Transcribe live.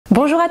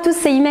Bonjour à tous,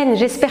 c'est Imène,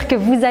 j'espère que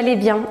vous allez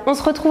bien. On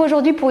se retrouve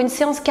aujourd'hui pour une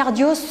séance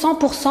cardio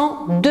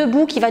 100%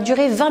 debout qui va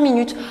durer 20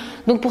 minutes.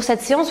 Donc pour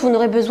cette séance, vous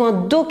n'aurez besoin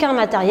d'aucun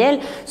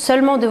matériel,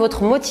 seulement de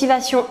votre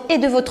motivation et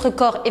de votre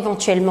corps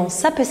éventuellement,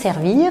 ça peut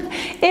servir.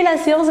 Et la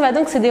séance va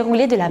donc se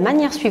dérouler de la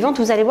manière suivante,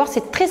 vous allez voir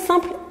c'est très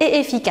simple et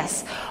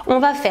efficace. On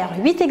va faire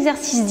 8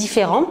 exercices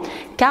différents,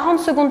 40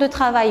 secondes de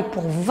travail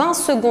pour 20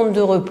 secondes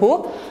de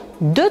repos.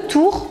 2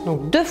 tours,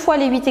 donc 2 fois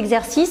les 8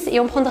 exercices et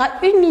on prendra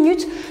 1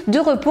 minute de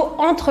repos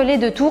entre les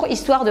 2 tours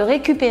histoire de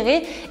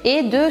récupérer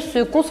et de se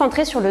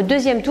concentrer sur le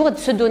deuxième tour et de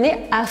se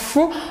donner à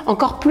fond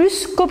encore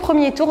plus qu'au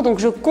premier tour. Donc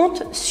je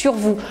compte sur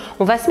vous.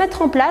 On va se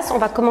mettre en place, on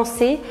va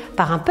commencer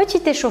par un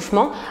petit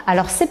échauffement.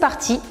 Alors c'est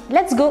parti,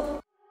 let's go!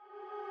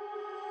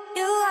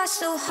 You are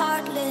so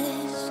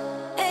heartless,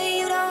 and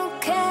you don't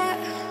care.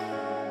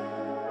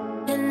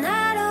 And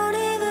I don't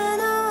even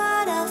know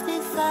what I've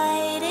been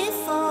fighting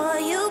for.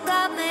 You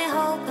got me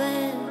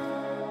hoping,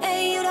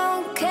 and you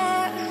don't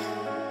care.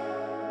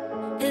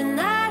 And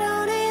I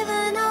don't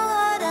even know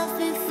what I've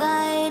been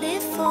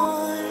fighting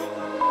for.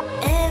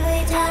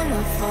 Every time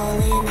I fall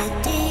in the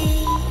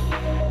deep,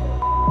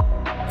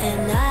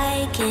 and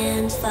I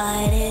can't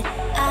fight it,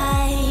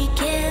 I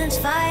can't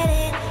fight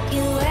it.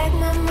 You wreck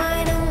my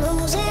mind, I'm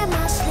losing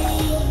my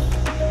sleep.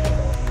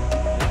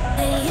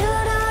 And you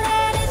know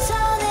that it's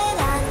all that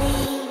I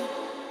need,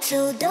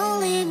 so don't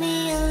leave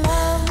me alone.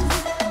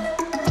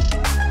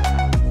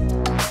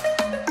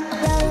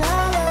 La la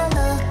la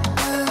la,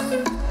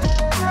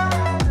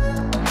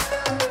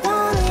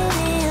 don't leave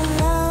me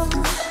alone.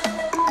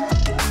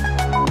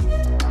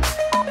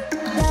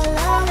 La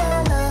la la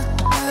la,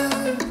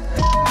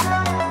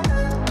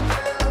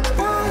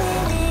 don't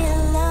leave me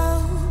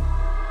alone.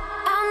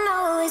 I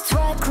know it's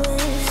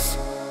reckless,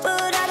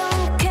 but I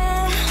don't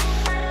care.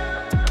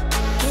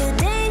 You're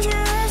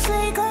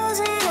dangerously close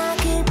and I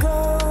keep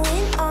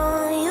going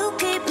on. You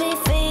keep me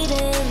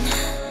fading,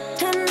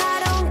 and I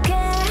don't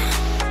care.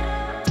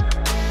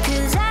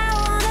 'Cause I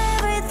want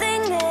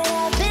everything that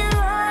I've been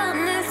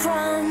running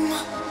from.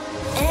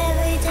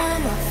 Every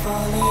time I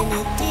fall in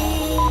it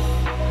deep,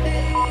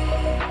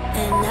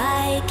 and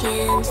I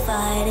can't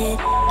fight it,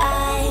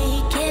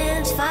 I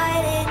can't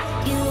fight it.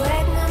 You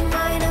wreck my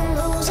mind, I'm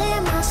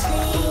losing my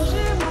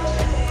sleep.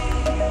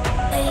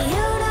 And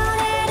you know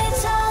that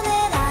it's all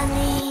that I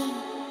need,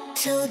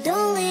 so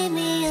don't leave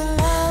me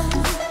alone.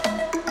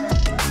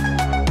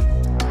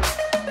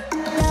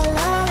 La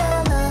la la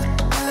la,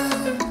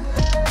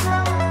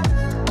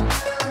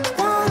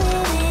 don't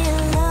leave me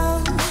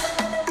alone.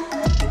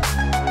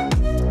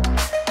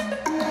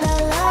 La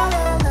la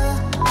la la,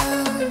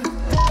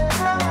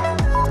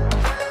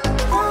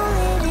 don't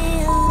leave me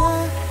alone.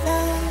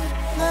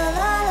 La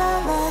la la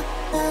la,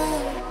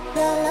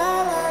 la la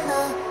la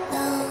la.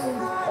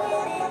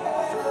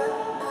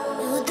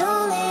 You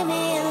don't leave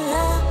me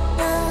alone.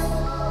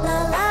 La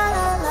la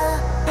la la,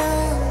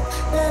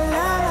 la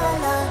la la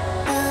la.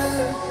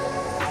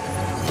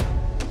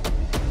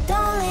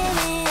 Don't leave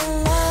me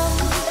alone.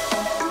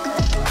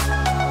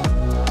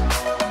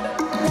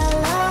 La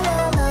la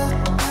la la,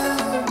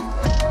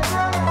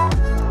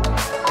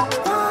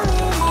 don't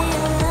leave me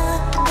alone.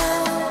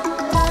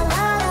 La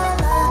la la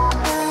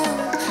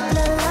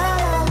la,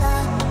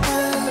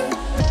 la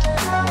la la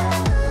la.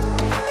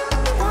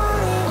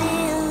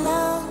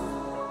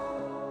 Don't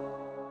leave me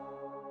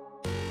alone.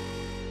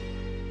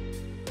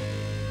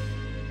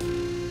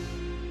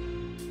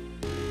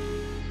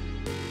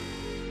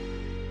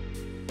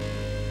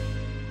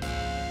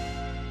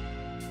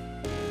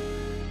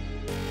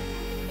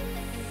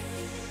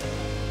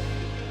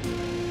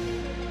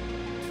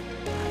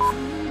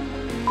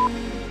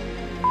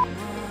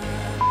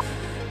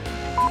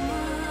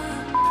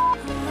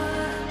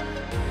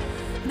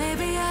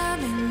 Maybe I'm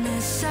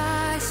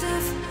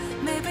indecisive,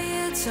 maybe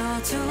it's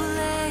all too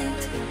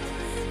late.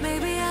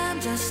 Maybe I'm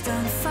just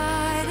done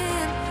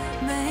fighting,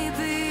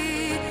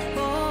 maybe.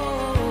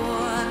 Oh,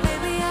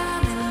 maybe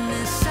I'm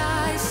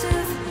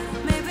indecisive,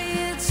 maybe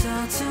it's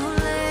all too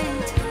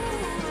late.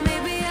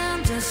 Maybe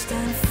I'm just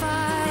done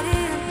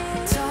fighting,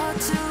 it's all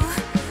too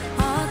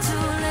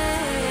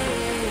late.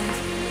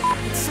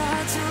 It's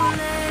all too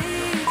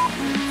late,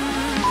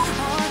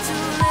 all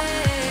too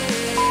late.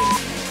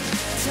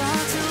 It's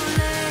all too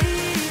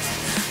late.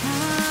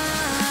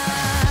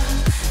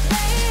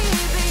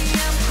 Maybe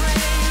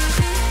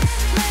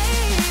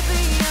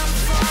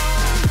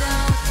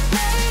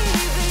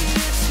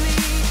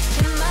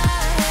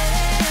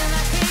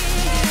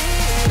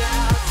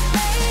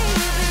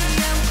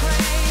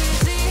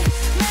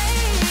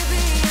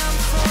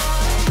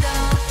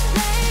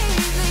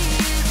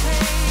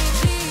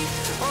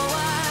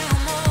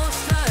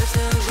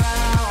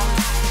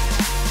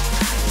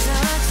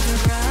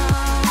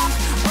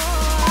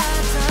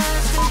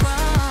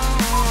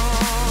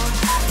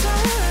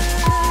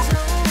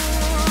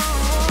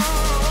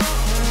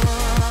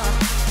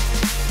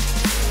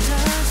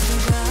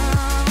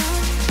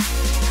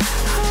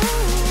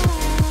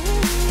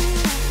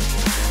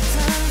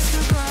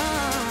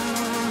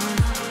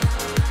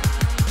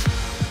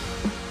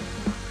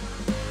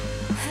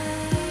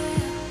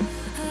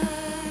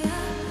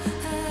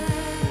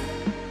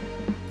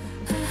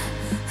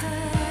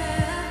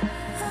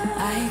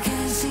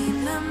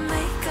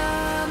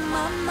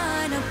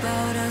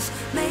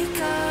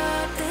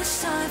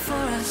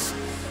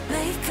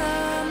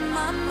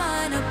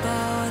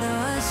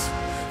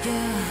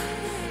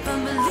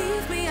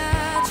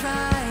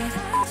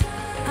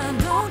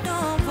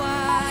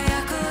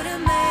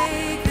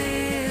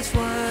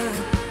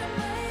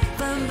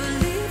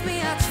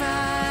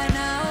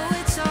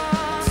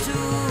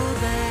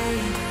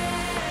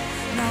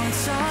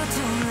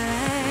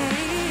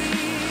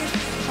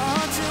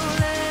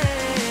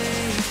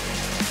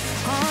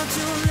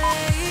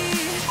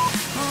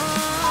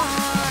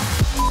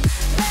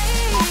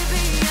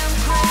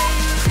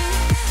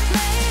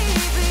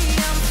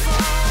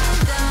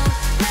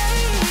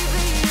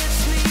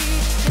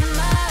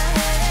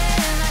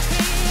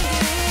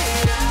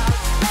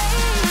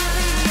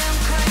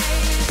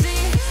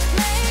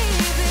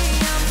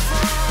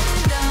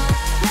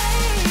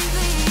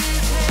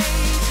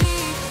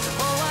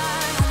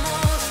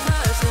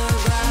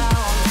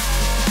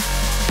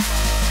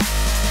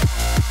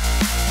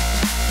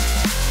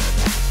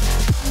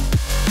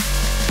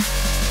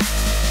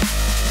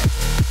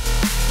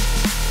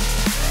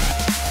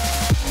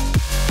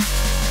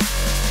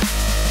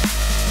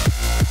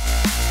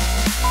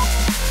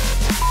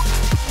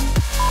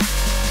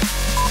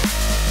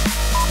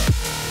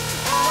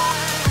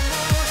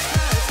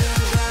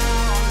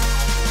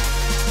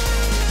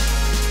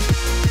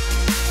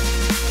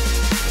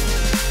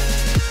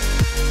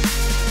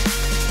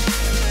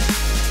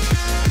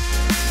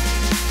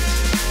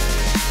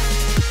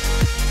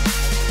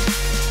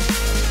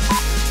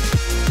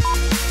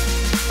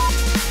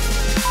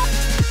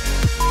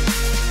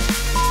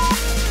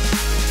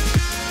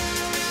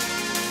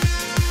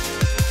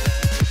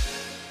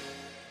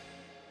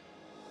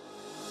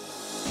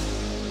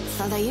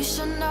thought that you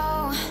should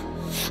know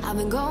I've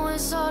been going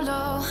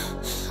solo.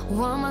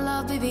 Want my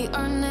love, baby,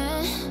 earn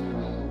it.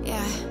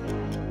 Yeah,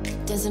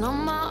 dancing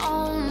on my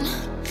own.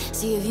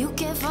 See if you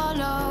can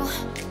follow.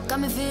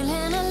 Got me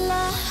feeling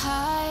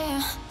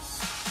alive.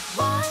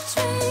 Watch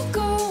me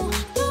go,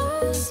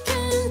 lose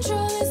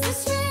control. Is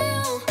this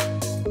real?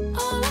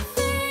 All I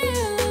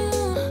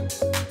feel.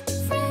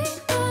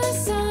 Break the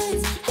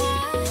signs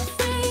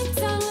every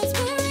time. Let's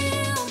be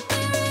real, be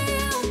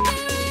real, be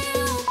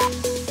real.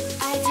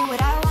 I do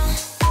what I want.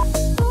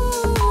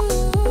 Ooh,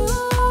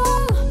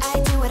 I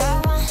do what I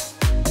want.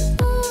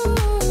 Ooh,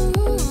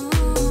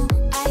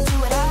 I do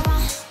what I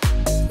want.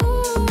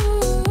 Ooh,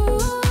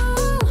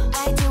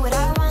 I do what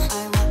I want.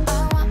 I want, I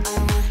want, I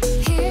want.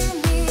 Hear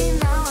me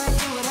now, I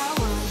do what I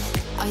want.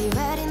 Are you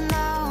ready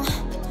now?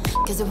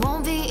 'Cause it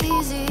won't be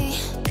easy.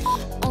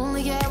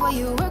 Only get what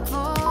you work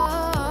for.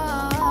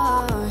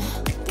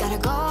 Gotta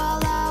go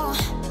all out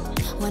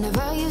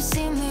whenever you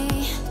see me.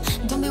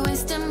 Don't be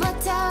wasting my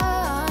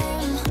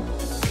time.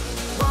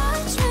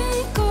 Watch me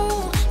go,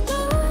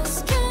 lose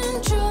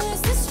control.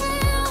 Is this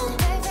real?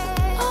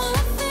 All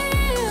I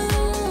feel.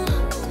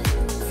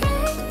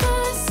 Break the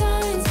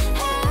signs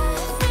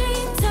every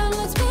time.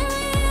 Let's be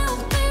real,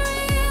 be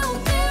real,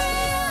 be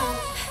real.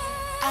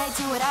 I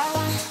do what I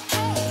want.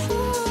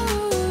 Ooh,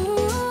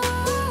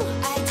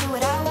 I do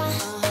what I want.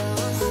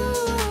 Ooh,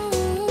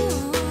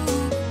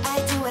 I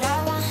do what I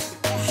want.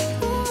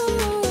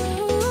 Ooh,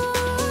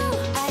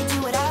 I do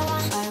what I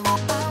want. I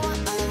want, I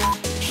want, I want.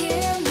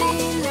 Hear me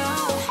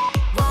now.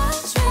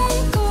 Watch me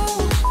go,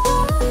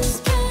 lose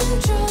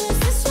control. Is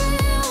this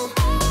real?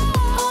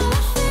 All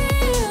I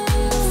feel.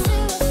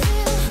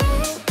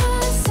 Break the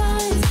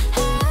signs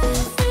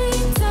every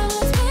time.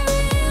 Let's be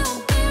real,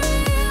 be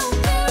real,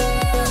 be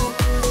real.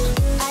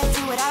 I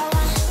do what I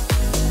want.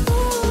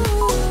 Ooh,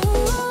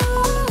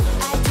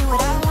 I do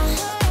what I want.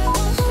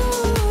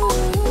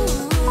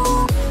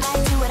 Ooh, I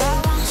do what I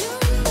want.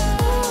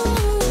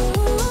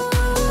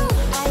 Ooh,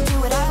 I do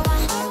what I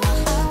want. I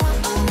want, I want,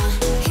 I want.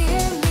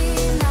 Hear me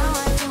now,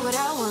 I do what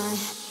I want.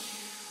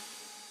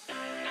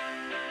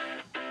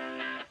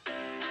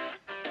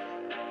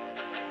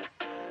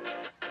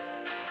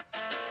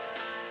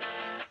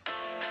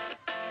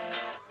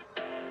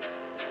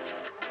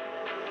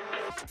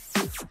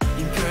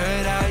 You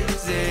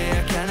paradise it,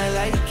 I kinda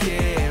like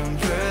it. I'm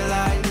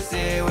paralyzed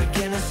it, when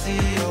can I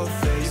see your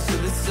face?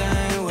 Feel the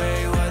same way,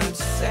 why don't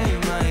you say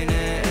my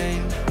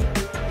name?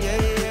 Yeah,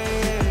 yeah,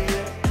 yeah,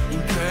 yeah. You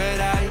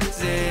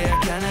paradise it, I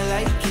kinda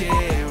like it.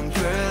 I'm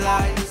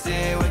paralyzed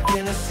it, when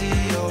can I see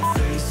your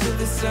face? Feel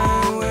the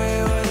same way,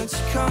 why don't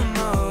you come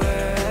my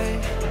way?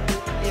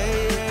 Yeah,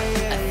 yeah,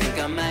 yeah. I think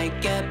I might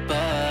get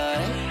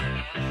bored.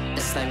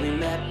 It's like we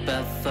met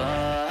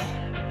before.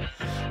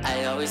 I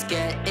always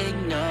get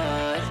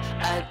ignored.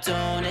 I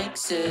don't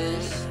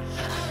exist.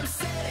 I'm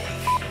sick.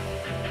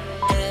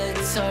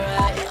 It's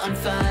alright, I'm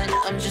fine.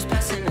 I'm just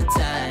passing the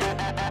time.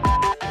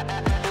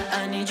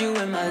 I need you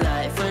in my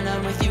life. When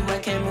I'm with you, I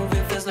can't move.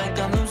 It feels like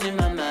I'm losing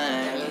my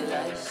mind.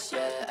 Paralyzed,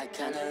 yeah, I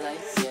kinda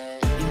like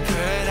it. You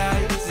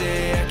paradise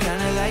it, I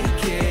kinda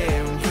like it.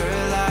 I'm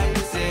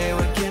paralyzed it,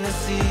 when can I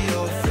see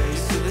your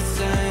face? Feel the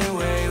same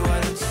way, why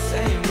don't you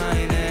say my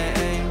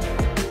name?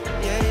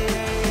 Yeah, yeah,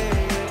 yeah,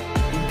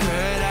 yeah. You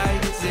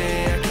paradise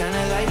it, I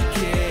kinda like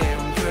it.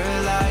 I'm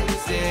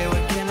paralyzed it,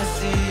 when can I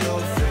see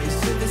your face?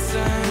 Feel the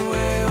same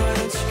way, why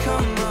don't you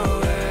come my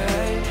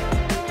way?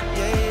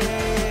 Yeah,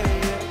 yeah, yeah,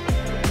 yeah.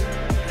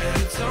 And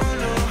I don't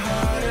know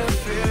how to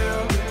feel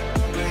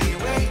when you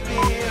wake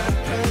me up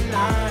at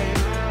night.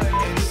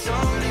 And it's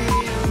only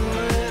you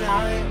and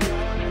I.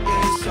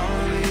 Yeah, it's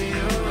only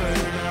you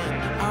and I.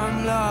 I'm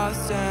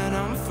lost and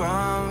I'm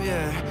found,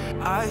 yeah.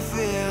 I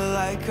feel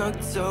like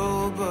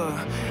October.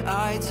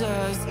 I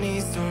just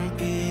need some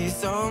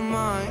peace of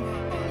mind.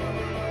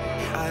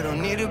 I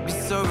don't need to be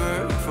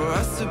sober for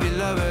us to be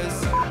lovers.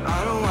 I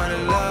don't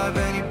wanna love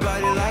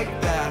anybody like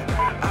that.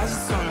 I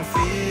just wanna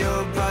feel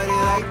your body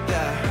like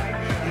that.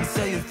 And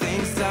tell you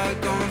things that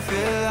gon'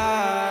 feel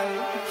like,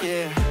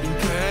 yeah. In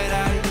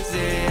paradise,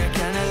 yeah, I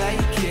kinda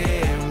like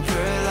it. I'm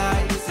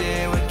paralyzed,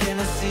 yeah, when can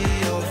I see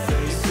your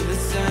face? Feel the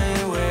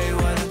same way,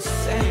 why don't you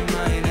say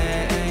my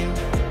name?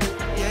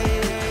 Yeah,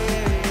 yeah, yeah,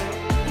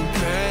 yeah. In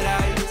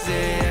paradise,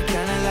 yeah, I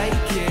kinda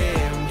like it.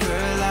 I'm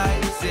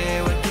paralyzed, yeah,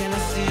 when can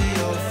I see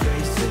your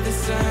face? Feel the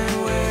same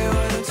way,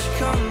 why don't you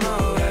come my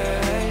way?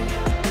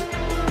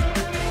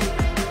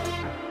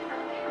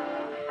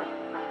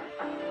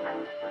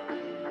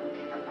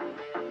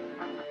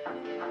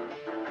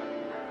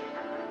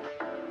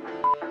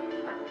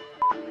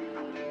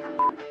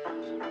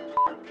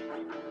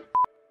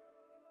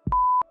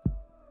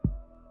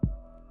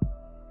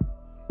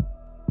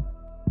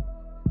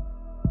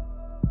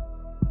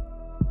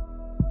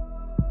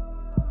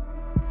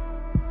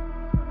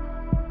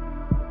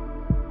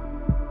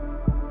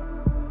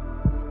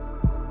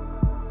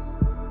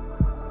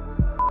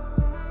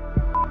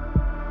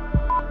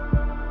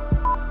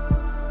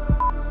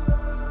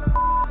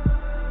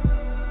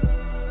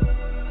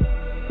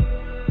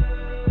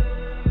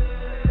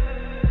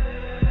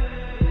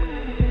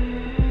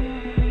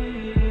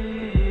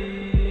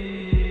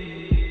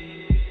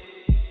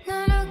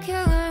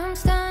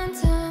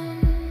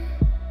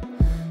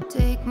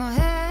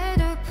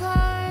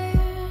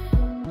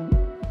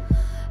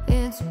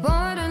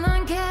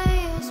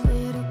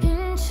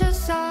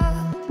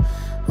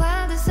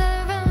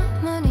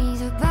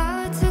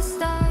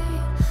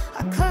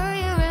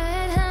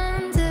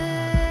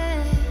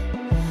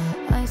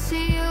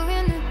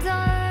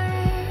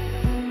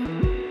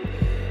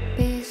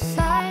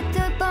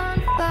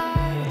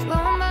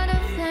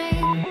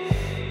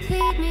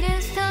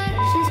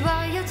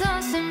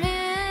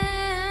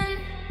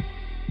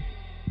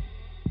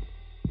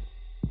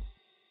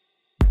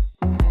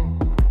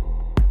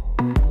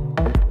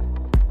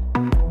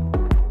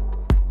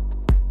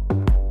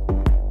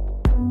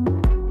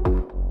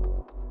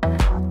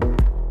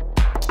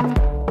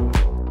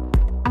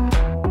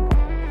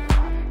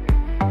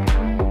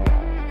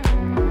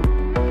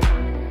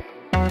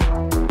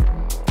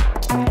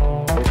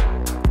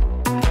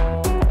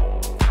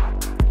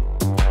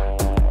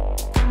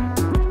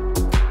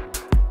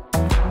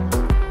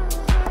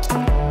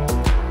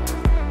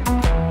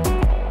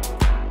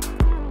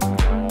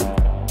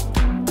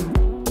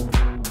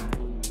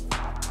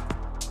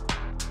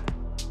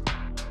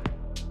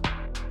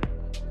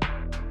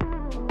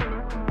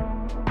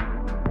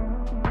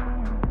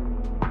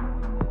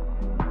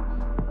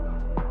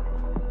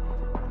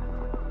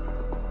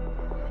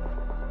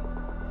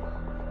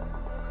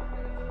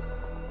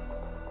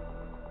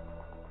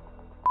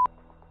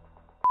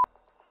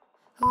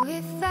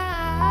 If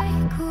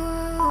I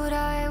could,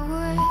 I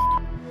would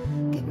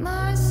get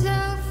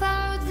myself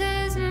out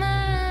this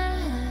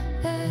mess.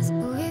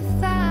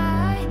 If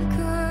I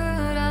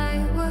could,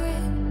 I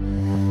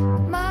would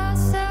get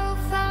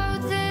myself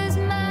out this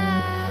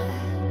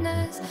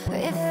madness.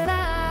 If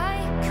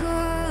I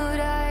could,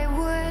 I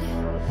would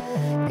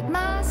get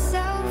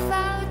myself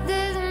out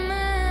this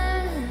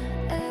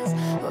mess.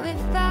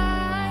 If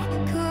I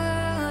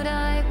could,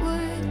 I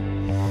would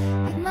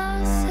get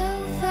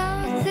myself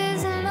out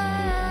this madness.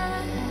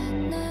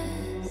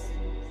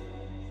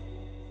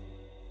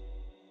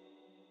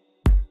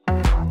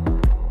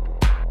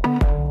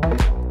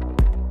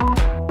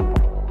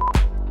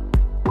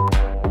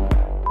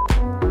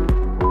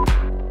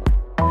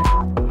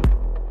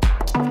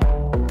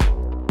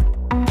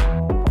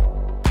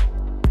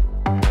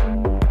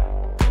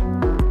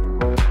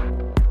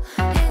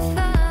 If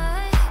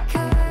I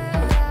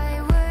could,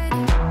 I would.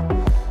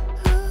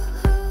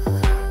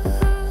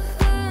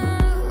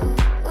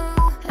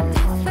 And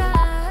if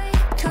I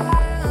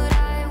could, I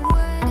would.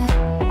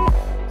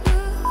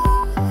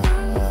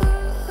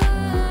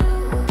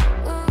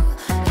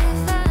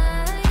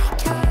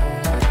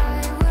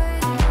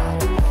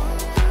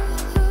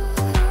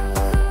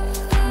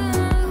 I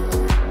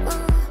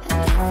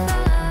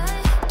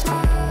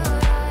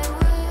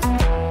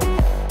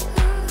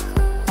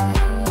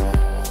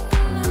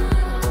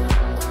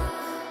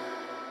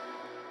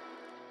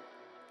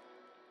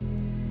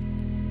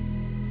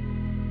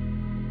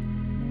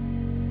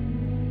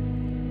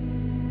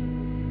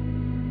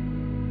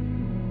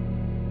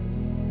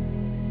could,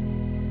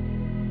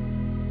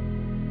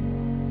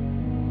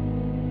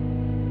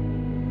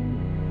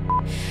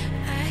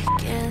 I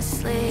can't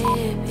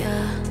sleep,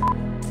 yeah.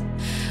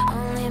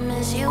 Only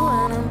miss you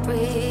when I'm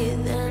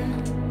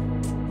breathing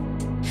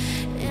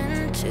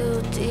in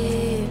too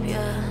deep,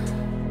 yeah.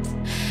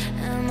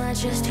 Am I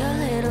just your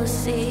little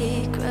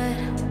secret?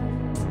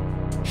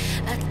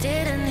 I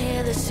didn't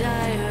hear the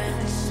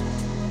sirens.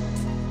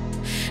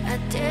 I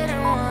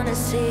didn't wanna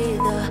see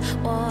the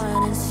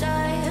warning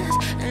signs,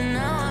 and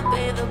now I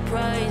pay the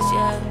price,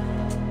 yeah.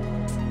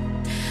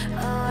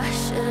 Oh, I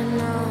should've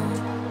known.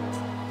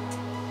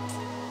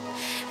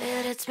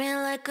 It hits me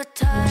like a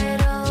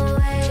tidal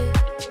wave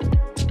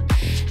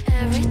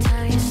every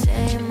time you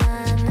say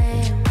my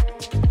name.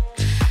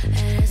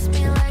 It hits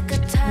me like a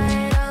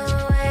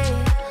tidal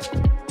wave.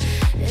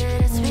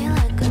 It hits me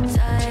like a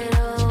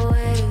tidal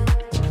wave.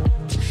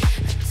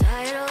 A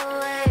tidal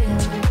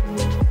wave.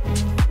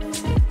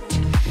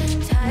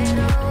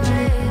 Tidal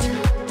wave.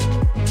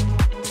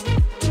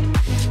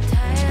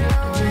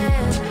 Tidal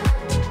wave.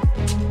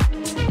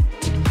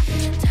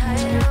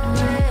 Tidal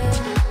wave.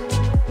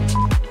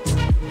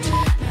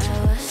 I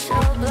was so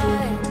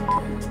blind,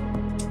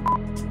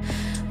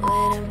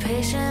 waiting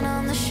patient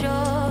on the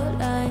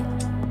shoreline.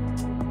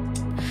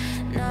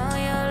 Now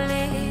you're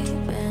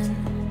leaving,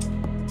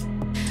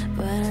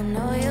 but I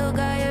know you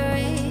got your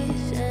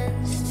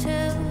reasons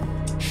too.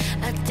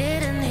 I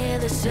didn't hear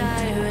the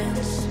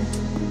sirens.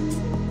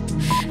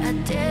 I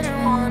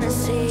didn't wanna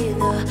see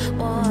the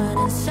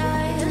warning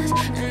signs,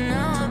 and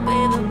now I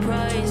pay the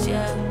price,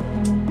 yeah.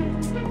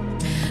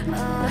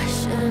 Oh, I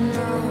should've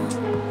known.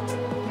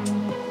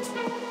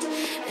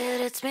 It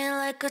hits me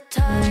like a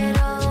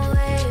tidal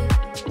wave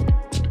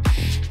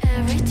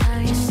every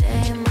time you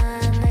say my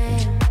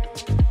name.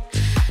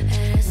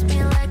 It hits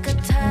me like a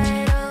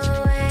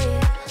tidal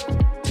wave.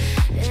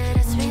 It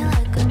hits me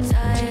like a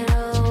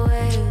tidal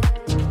wave.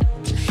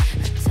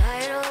 A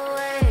tidal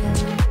wave.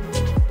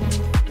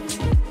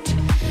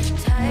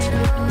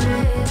 Tidal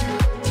wave.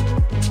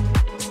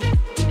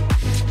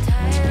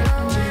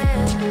 Tidal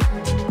wave.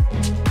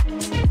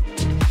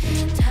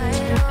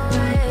 Tidal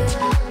wave.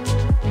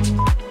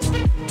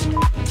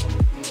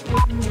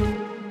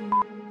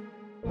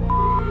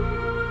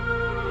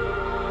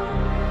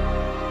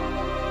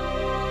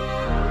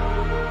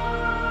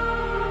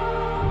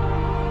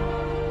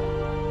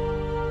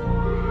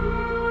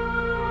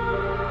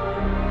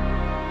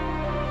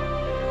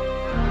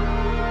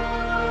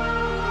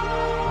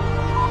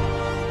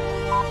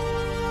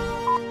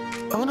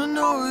 I wanna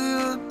know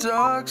your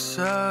dark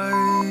side.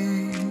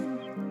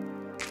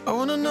 I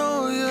wanna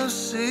know your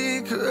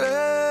secrets.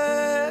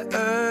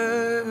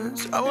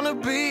 I wanna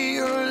be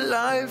your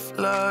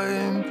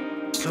lifeline.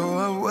 So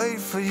I wait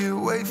for you,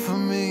 wait for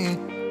me.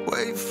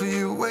 Wait for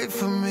you, wait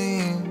for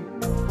me.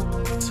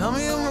 Tell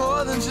me you're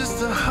more than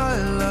just a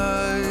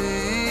highlight.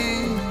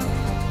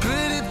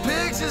 Pretty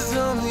pictures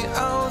on the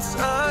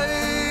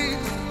outside.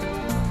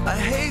 I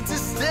hate to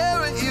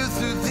stare at you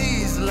through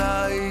these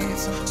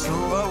lights. So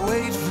I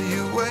wait for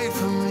you, wait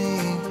for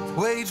me.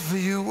 Wait for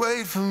you,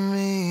 wait for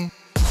me.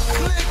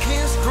 Click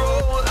and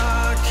scroll,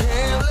 I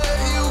can't let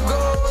you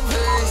go.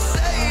 They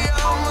say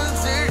I'm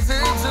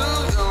addicted to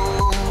you.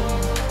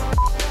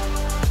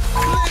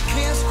 Click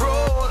and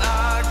scroll, I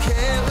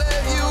can't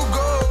let you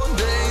go.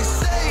 They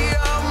say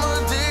I'm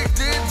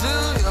addicted to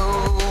you.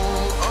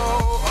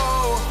 Oh,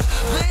 oh,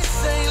 this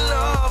ain't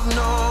love,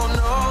 no,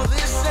 no.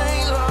 This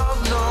ain't love,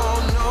 no,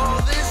 no.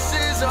 This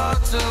is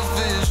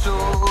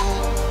artificial.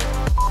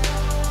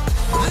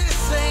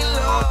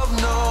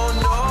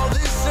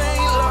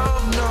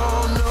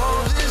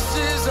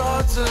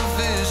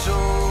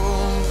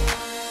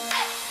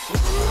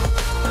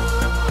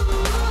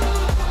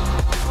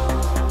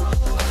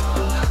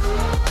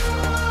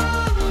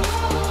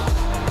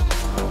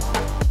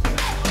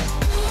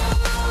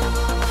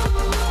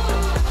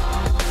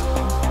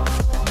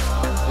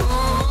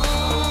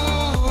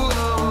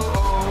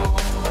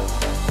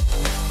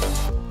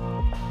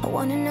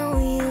 Wanna know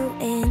you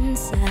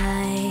inside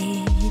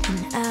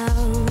and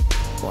out.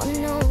 Wanna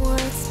know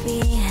what's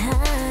behind.